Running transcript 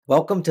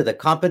Welcome to the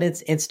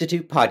Competence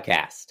Institute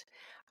podcast.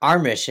 Our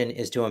mission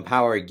is to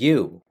empower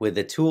you with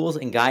the tools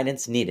and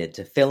guidance needed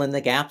to fill in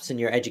the gaps in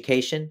your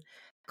education,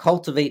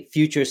 cultivate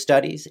future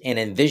studies, and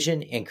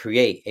envision and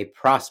create a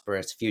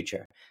prosperous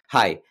future.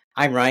 Hi,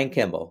 I'm Ryan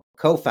Kimball,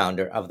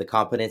 co-founder of the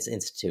Competence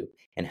Institute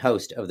and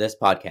host of this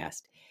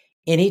podcast.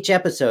 In each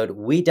episode,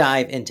 we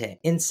dive into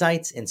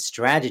insights and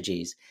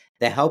strategies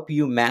that help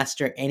you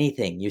master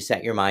anything you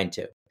set your mind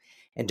to.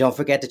 And don't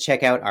forget to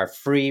check out our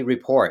free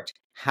report,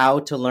 How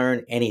to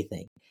Learn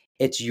Anything.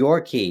 It's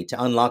your key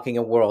to unlocking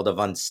a world of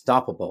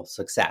unstoppable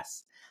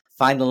success.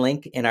 Find the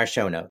link in our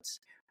show notes.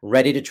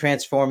 Ready to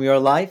transform your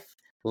life?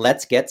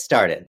 Let's get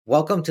started.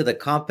 Welcome to the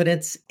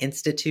Competence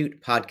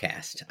Institute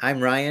podcast.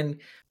 I'm Ryan,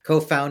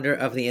 co-founder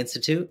of the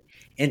Institute.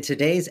 In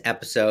today's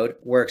episode,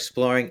 we're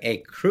exploring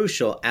a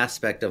crucial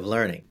aspect of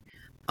learning,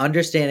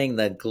 understanding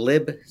the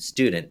glib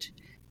student.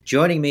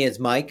 Joining me is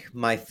Mike,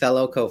 my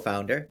fellow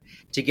co-founder.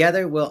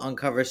 Together, we'll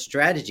uncover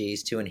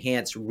strategies to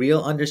enhance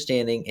real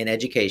understanding in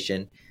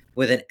education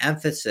with an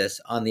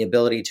emphasis on the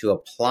ability to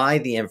apply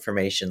the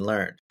information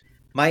learned.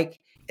 Mike,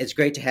 it's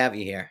great to have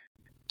you here.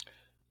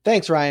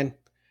 Thanks, Ryan.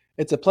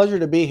 It's a pleasure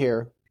to be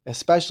here,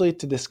 especially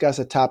to discuss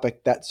a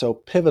topic that's so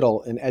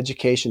pivotal in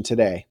education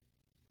today.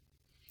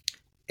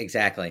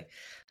 Exactly.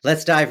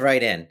 Let's dive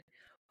right in.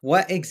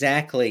 What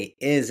exactly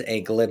is a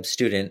glib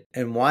student,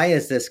 and why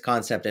is this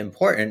concept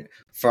important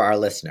for our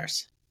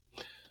listeners?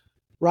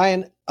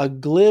 Ryan, a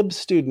glib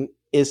student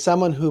is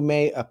someone who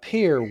may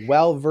appear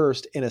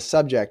well-versed in a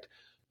subject,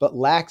 but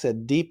lacks a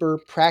deeper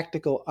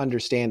practical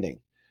understanding.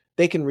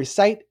 They can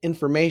recite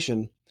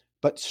information,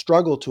 but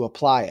struggle to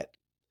apply it.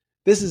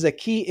 This is a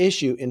key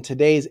issue in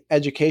today's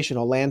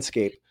educational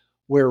landscape,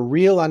 where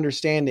real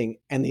understanding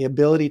and the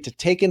ability to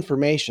take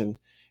information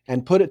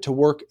and put it to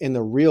work in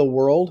the real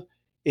world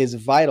is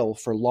vital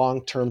for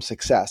long-term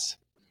success.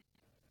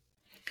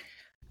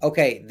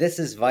 Okay, this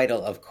is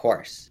vital, of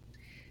course.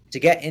 To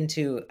get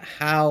into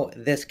how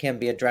this can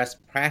be addressed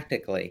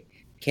practically,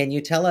 can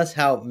you tell us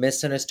how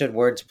misunderstood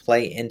words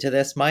play into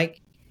this,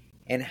 Mike?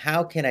 And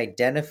how can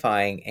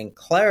identifying and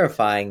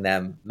clarifying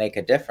them make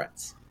a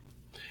difference?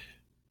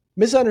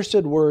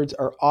 Misunderstood words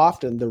are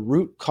often the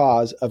root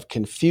cause of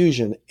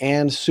confusion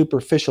and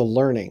superficial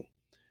learning.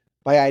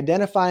 By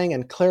identifying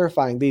and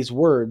clarifying these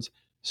words,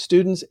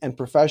 students and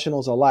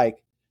professionals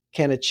alike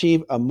can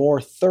achieve a more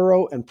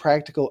thorough and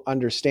practical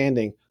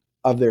understanding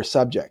of their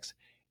subjects.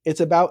 It's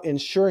about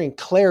ensuring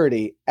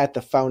clarity at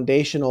the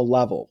foundational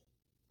level.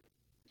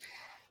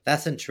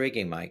 That's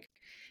intriguing, Mike.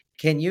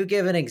 Can you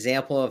give an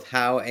example of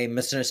how a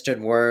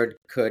misunderstood word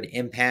could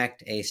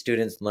impact a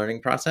student's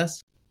learning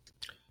process?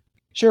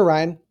 Sure,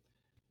 Ryan.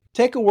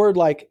 Take a word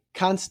like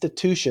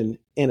constitution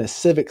in a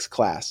civics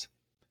class.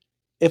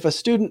 If a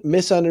student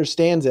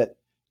misunderstands it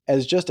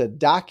as just a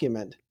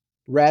document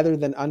rather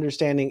than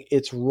understanding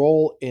its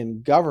role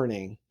in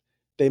governing,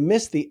 they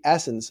miss the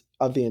essence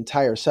of the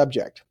entire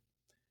subject.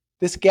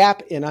 This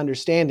gap in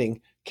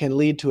understanding can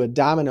lead to a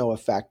domino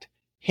effect,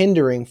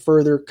 hindering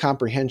further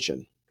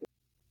comprehension.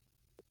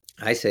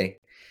 I see.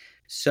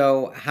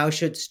 So, how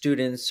should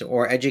students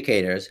or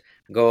educators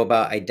go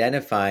about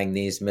identifying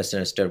these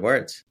misunderstood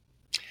words?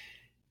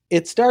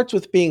 It starts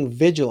with being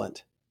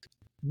vigilant.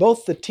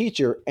 Both the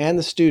teacher and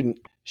the student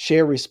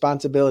share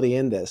responsibility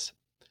in this.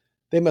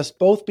 They must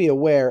both be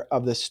aware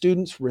of the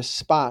student's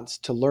response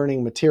to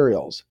learning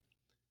materials.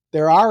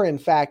 There are, in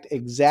fact,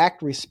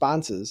 exact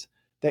responses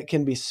that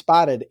can be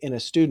spotted in a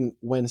student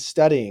when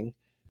studying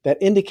that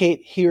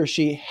indicate he or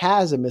she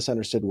has a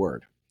misunderstood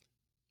word.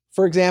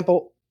 For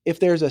example, if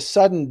there's a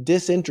sudden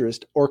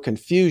disinterest or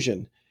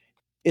confusion,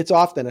 it's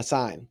often a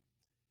sign.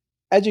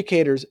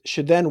 Educators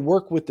should then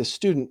work with the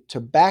student to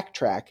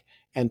backtrack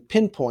and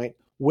pinpoint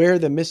where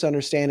the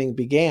misunderstanding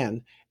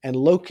began and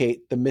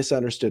locate the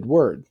misunderstood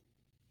word.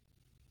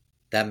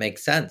 That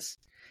makes sense.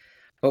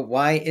 But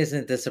why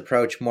isn't this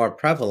approach more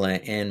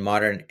prevalent in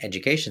modern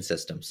education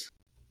systems?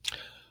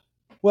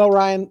 Well,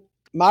 Ryan,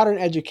 modern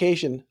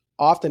education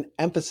often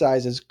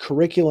emphasizes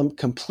curriculum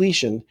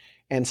completion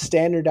and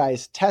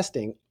standardized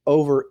testing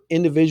over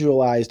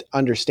individualized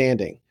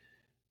understanding.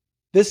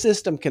 This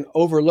system can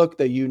overlook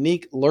the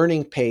unique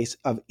learning pace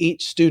of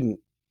each student,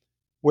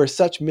 where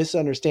such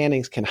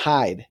misunderstandings can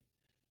hide.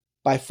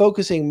 By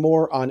focusing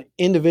more on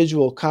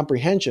individual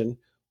comprehension,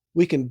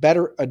 we can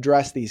better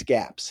address these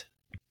gaps.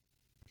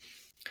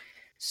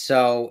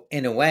 So,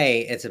 in a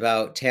way, it's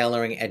about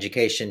tailoring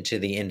education to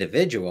the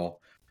individual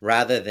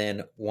rather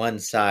than one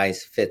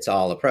size fits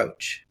all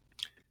approach.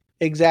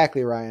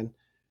 Exactly, Ryan.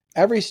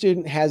 Every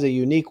student has a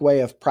unique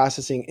way of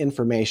processing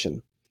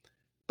information.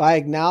 By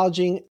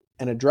acknowledging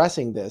and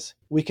addressing this,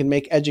 we can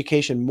make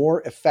education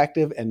more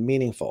effective and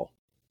meaningful.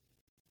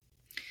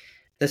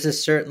 This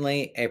is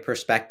certainly a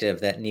perspective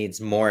that needs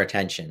more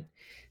attention.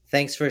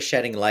 Thanks for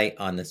shedding light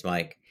on this,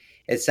 Mike.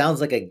 It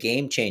sounds like a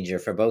game changer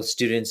for both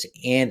students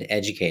and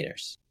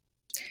educators.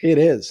 It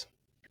is.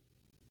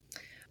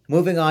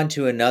 Moving on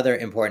to another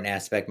important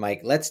aspect,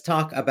 Mike, let's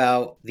talk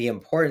about the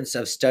importance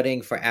of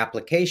studying for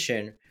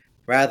application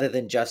rather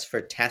than just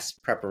for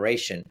test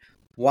preparation.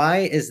 Why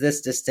is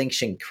this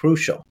distinction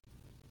crucial?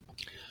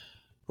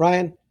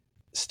 Ryan,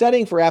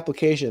 studying for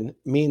application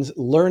means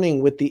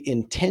learning with the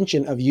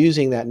intention of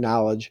using that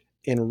knowledge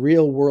in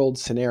real-world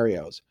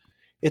scenarios.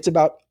 It's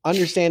about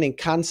understanding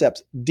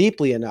concepts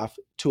deeply enough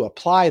to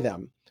apply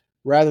them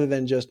rather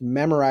than just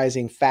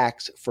memorizing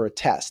facts for a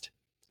test.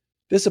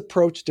 This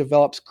approach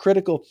develops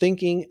critical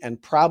thinking and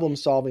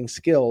problem-solving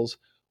skills,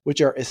 which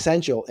are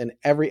essential in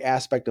every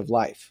aspect of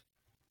life.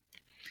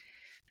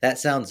 That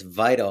sounds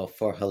vital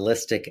for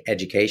holistic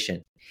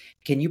education.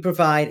 Can you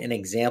provide an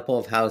example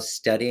of how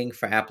studying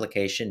for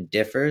application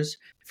differs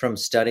from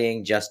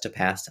studying just to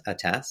pass a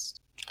test?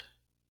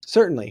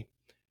 Certainly.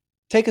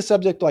 Take a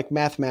subject like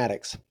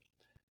mathematics.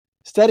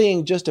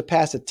 Studying just to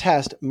pass a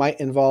test might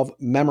involve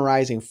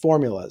memorizing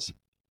formulas.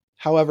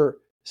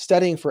 However,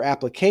 studying for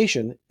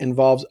application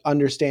involves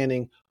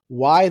understanding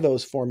why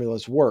those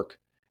formulas work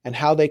and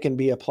how they can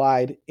be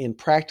applied in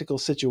practical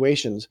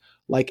situations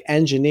like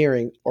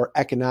engineering or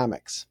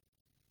economics.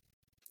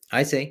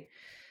 I see.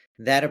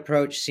 That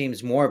approach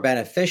seems more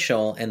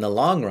beneficial in the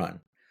long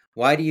run.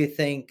 Why do you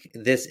think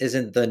this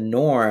isn't the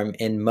norm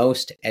in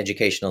most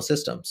educational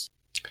systems?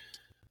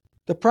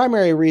 The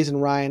primary reason,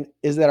 Ryan,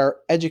 is that our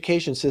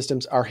education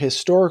systems are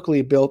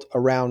historically built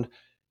around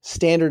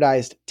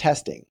standardized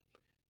testing.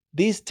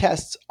 These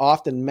tests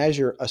often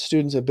measure a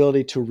student's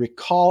ability to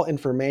recall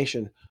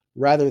information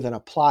rather than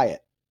apply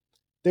it.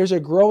 There's a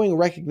growing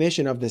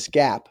recognition of this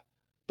gap,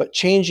 but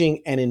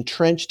changing an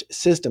entrenched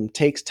system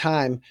takes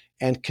time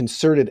and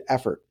concerted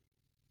effort.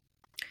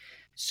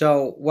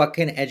 So, what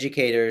can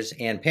educators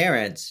and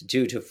parents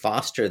do to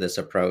foster this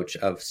approach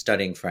of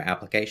studying for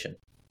application?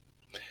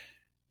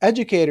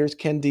 Educators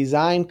can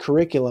design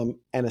curriculum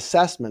and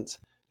assessments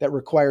that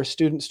require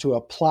students to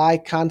apply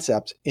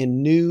concepts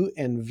in new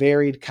and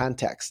varied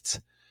contexts.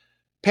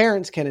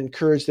 Parents can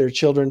encourage their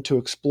children to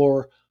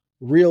explore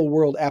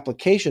real-world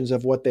applications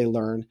of what they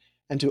learn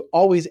and to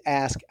always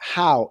ask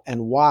how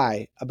and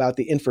why about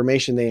the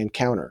information they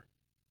encounter.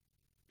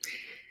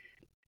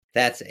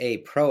 That's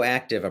a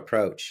proactive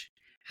approach.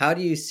 How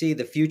do you see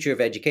the future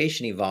of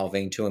education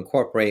evolving to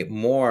incorporate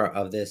more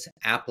of this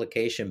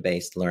application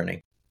based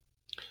learning?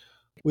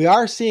 We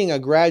are seeing a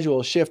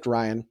gradual shift,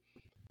 Ryan.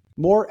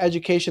 More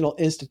educational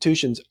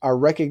institutions are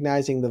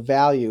recognizing the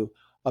value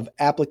of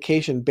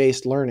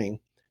application-based learning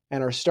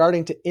and are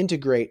starting to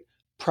integrate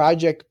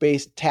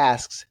project-based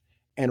tasks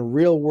and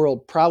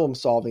real-world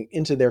problem-solving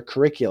into their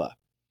curricula.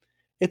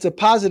 It's a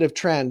positive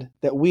trend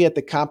that we at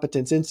the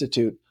Competence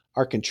Institute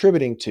are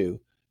contributing to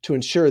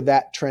ensure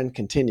that trend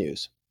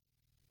continues.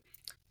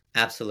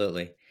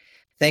 Absolutely.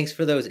 Thanks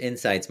for those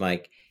insights,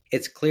 Mike.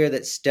 It's clear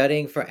that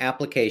studying for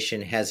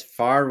application has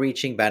far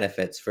reaching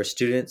benefits for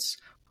students'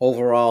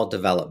 overall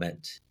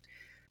development.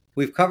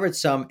 We've covered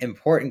some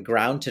important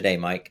ground today,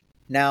 Mike.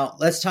 Now,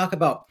 let's talk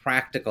about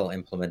practical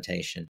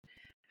implementation.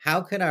 How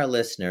can our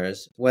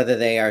listeners, whether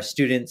they are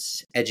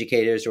students,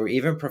 educators, or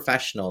even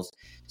professionals,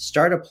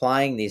 start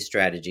applying these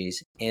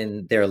strategies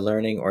in their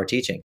learning or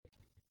teaching?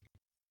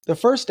 The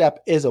first step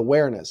is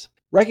awareness.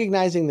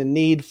 Recognizing the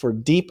need for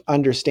deep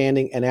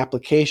understanding and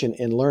application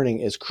in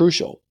learning is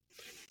crucial.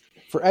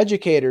 For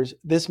educators,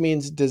 this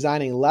means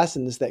designing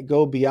lessons that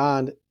go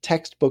beyond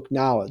textbook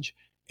knowledge,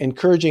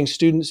 encouraging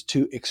students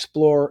to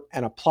explore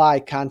and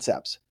apply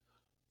concepts.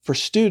 For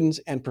students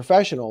and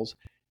professionals,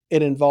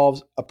 it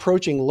involves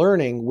approaching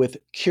learning with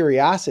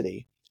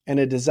curiosity and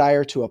a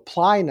desire to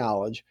apply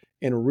knowledge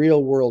in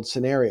real-world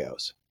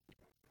scenarios.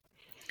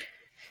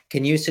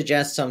 Can you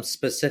suggest some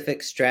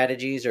specific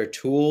strategies or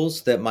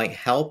tools that might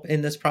help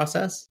in this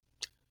process?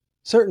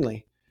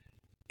 Certainly,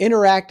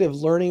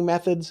 interactive learning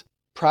methods,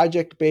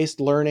 project-based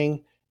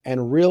learning,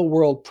 and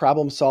real-world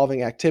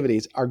problem-solving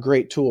activities are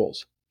great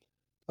tools.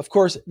 Of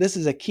course, this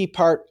is a key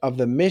part of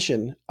the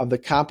mission of the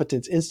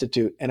Competence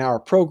Institute and our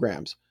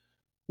programs.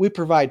 We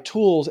provide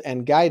tools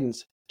and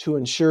guidance to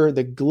ensure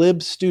the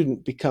glib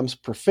student becomes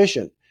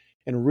proficient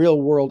in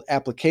real-world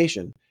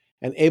application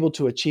and able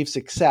to achieve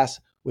success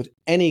with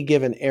any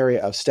given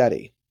area of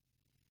study.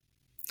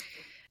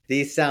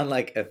 These sound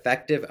like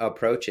effective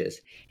approaches.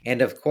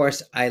 And of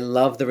course, I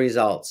love the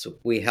results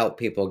we help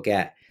people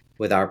get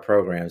with our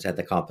programs at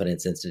the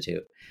Competence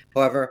Institute.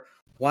 However,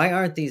 why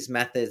aren't these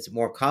methods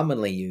more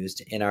commonly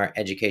used in our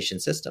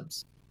education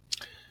systems?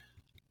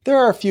 There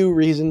are a few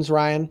reasons,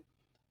 Ryan.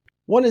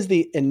 One is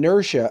the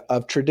inertia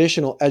of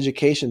traditional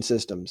education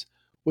systems,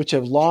 which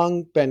have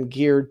long been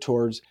geared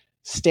towards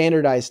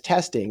standardized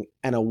testing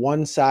and a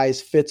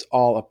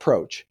one-size-fits-all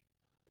approach.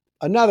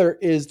 Another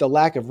is the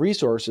lack of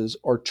resources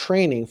or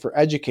training for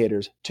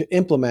educators to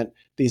implement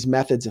these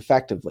methods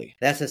effectively.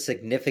 That's a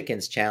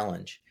significant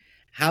challenge.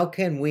 How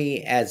can we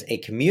as a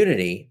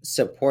community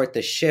support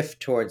the shift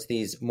towards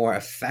these more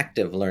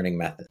effective learning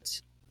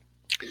methods?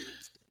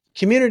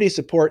 Community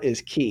support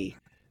is key.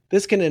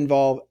 This can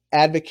involve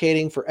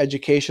advocating for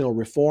educational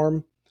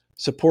reform,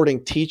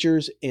 supporting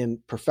teachers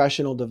in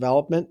professional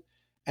development,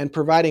 and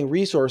providing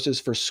resources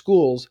for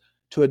schools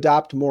to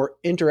adopt more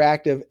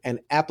interactive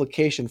and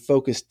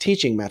application-focused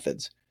teaching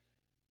methods.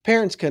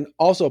 Parents can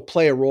also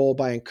play a role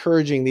by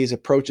encouraging these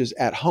approaches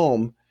at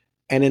home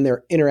and in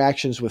their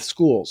interactions with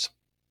schools.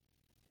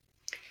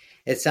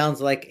 It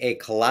sounds like a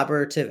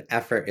collaborative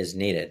effort is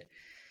needed.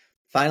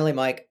 Finally,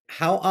 Mike,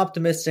 how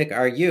optimistic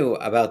are you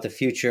about the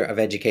future of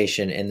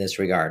education in this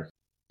regard?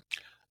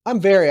 I'm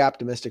very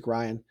optimistic,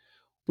 Ryan.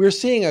 We're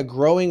seeing a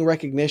growing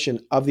recognition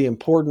of the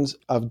importance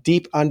of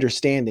deep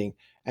understanding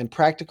and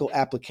practical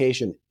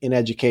application in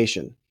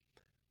education.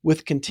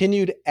 With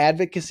continued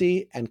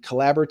advocacy and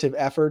collaborative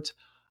efforts,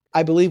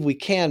 I believe we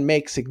can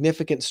make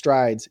significant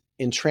strides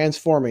in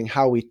transforming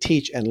how we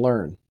teach and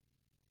learn.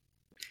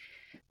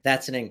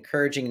 That's an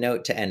encouraging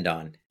note to end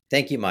on.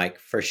 Thank you, Mike,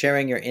 for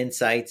sharing your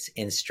insights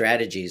and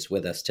strategies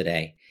with us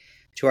today.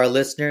 To our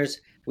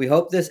listeners, we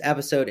hope this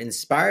episode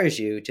inspires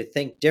you to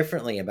think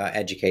differently about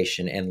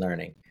education and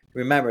learning.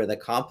 Remember, the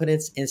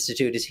Competence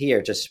Institute is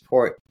here to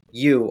support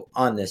you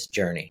on this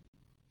journey.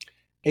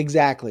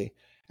 Exactly.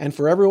 And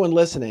for everyone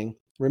listening,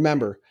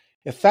 remember,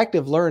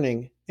 effective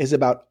learning is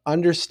about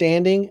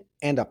understanding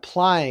and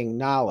applying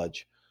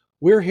knowledge.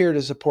 We're here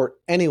to support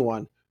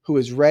anyone who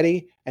is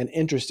ready and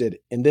interested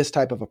in this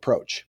type of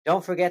approach.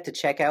 Don't forget to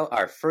check out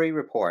our free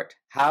report,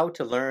 How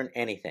to Learn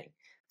Anything.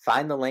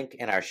 Find the link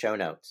in our show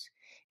notes.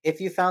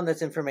 If you found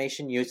this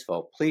information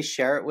useful, please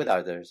share it with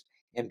others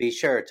and be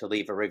sure to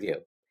leave a review.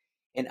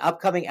 In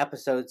upcoming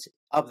episodes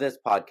of this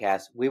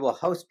podcast, we will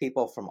host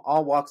people from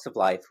all walks of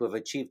life who have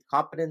achieved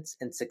competence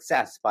and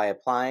success by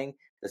applying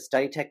the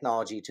study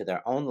technology to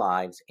their own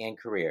lives and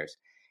careers,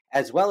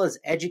 as well as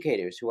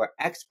educators who are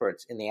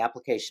experts in the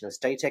application of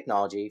study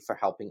technology for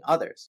helping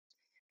others.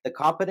 The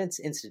Competence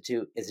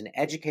Institute is an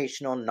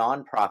educational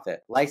nonprofit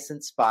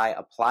licensed by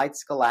Applied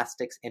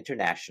Scholastics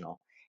International,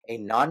 a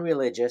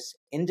non-religious,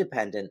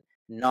 independent,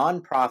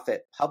 nonprofit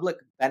public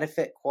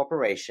benefit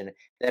corporation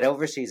that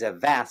oversees a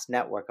vast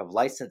network of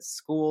licensed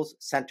schools,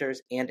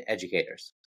 centers, and educators.